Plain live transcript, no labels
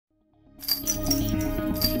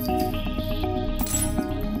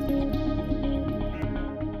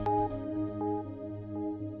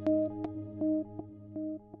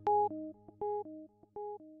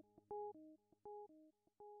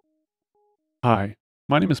Hi,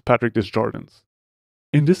 my name is Patrick Desjardins.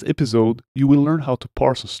 In this episode, you will learn how to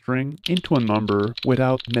parse a string into a number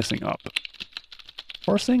without messing up.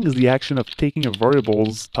 Parsing is the action of taking a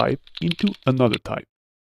variable's type into another type.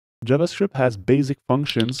 JavaScript has basic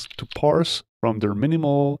functions to parse from their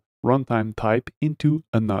minimal runtime type into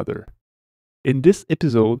another. In this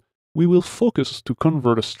episode, we will focus to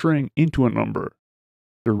convert a string into a number.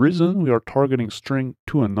 The reason we are targeting string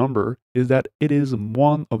to a number is that it is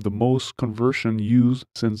one of the most conversion used,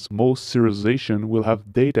 since most serialization will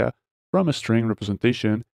have data from a string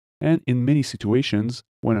representation and in many situations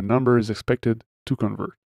when a number is expected to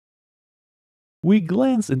convert. We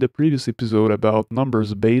glanced in the previous episode about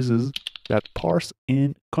numbers bases that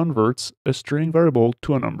ParseInt converts a string variable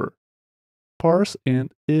to a number.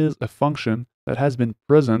 ParseInt is a function that has been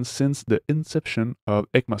present since the inception of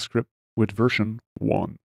ECMAScript with version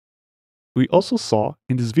 1. We also saw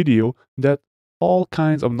in this video that all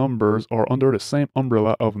kinds of numbers are under the same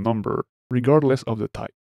umbrella of number, regardless of the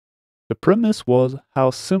type. The premise was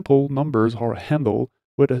how simple numbers are handled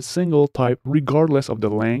with a single type regardless of the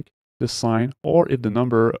length, the sign, or if the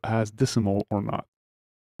number has decimal or not.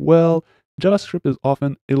 Well, JavaScript is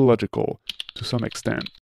often illogical to some extent.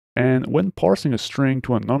 And when parsing a string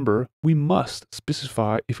to a number, we must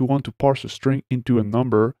specify if we want to parse a string into a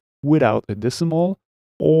number without a decimal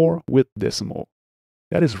or with decimal.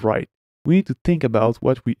 That is right. We need to think about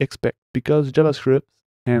what we expect because JavaScript,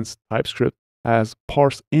 hence TypeScript, has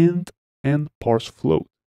ParseInt and ParseFloat.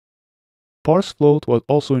 ParseFloat was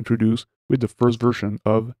also introduced with the first version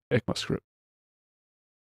of ECMAScript.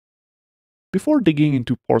 Before digging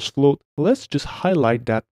into ParseFloat, let's just highlight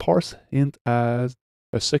that ParseInt has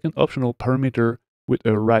a second optional parameter with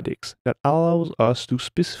a radix that allows us to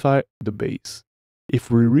specify the base. If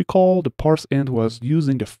we recall, the ParseInt was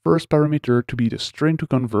using the first parameter to be the string to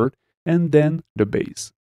convert and then the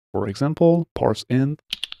base. For example, ParseInt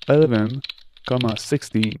 11,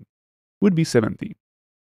 16 would be 17.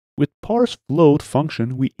 With ParseFloat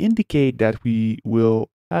function, we indicate that we will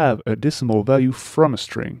have a decimal value from a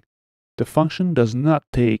string. The function does not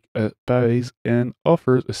take a base and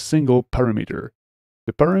offers a single parameter.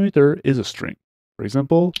 The parameter is a string. For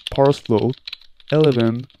example, ParseFloat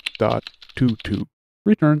 11.22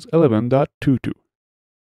 returns 11.22.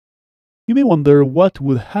 You may wonder what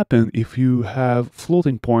would happen if you have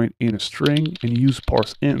floating point in a string and use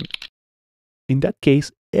ParseInt. In that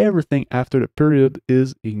case, everything after the period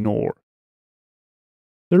is ignored.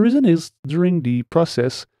 The reason is during the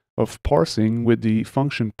process of parsing with the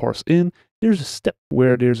function ParseInt, there's a step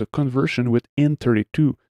where there's a conversion with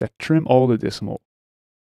int32 that trim all the decimal.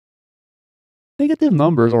 Negative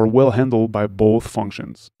numbers are well handled by both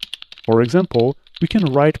functions. For example, we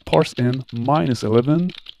can write ParseInt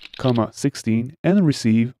 -11, 16 and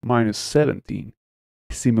receive -17.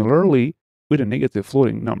 Similarly, with a negative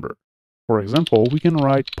floating number. For example, we can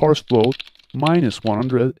write ParseFloat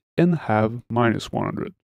 -100 and have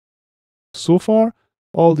 -100. So far,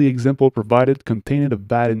 all the examples provided contained a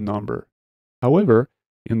valid number. However,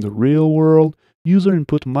 in the real world, user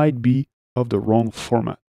input might be of the wrong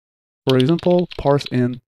format. For example,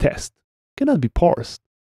 ParseInt test cannot be parsed.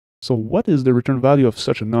 So what is the return value of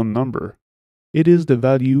such a non-number? It is the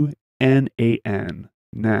value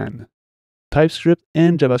nan. TypeScript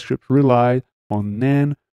and JavaScript rely on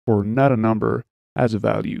nan for not a number as a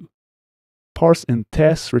value. ParseInt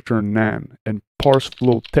test return nan and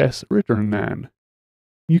ParseFloat test return nan.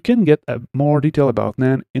 You can get more detail about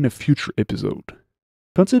nan in a future episode.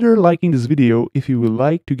 Consider liking this video if you would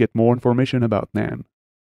like to get more information about nan.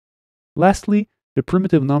 Lastly, the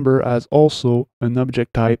primitive number has also an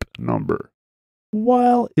object type number.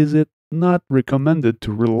 While it is not recommended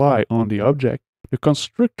to rely on the object, the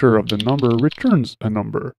constructor of the number returns a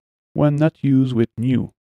number when not used with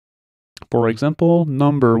new. For example,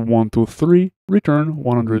 number 123 return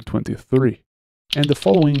 123, and the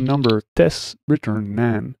following number tests return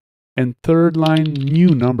nan, and third line new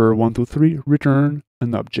number 123 return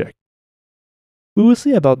an object. We will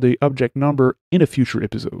see about the object number in a future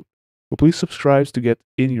episode. So please subscribe to get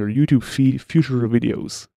in your YouTube feed future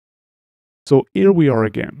videos. So here we are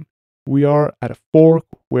again. We are at a fork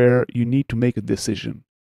where you need to make a decision.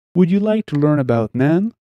 Would you like to learn about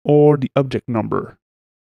nan or the object number?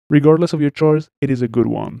 Regardless of your choice, it is a good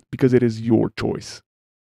one because it is your choice.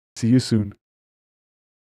 See you soon.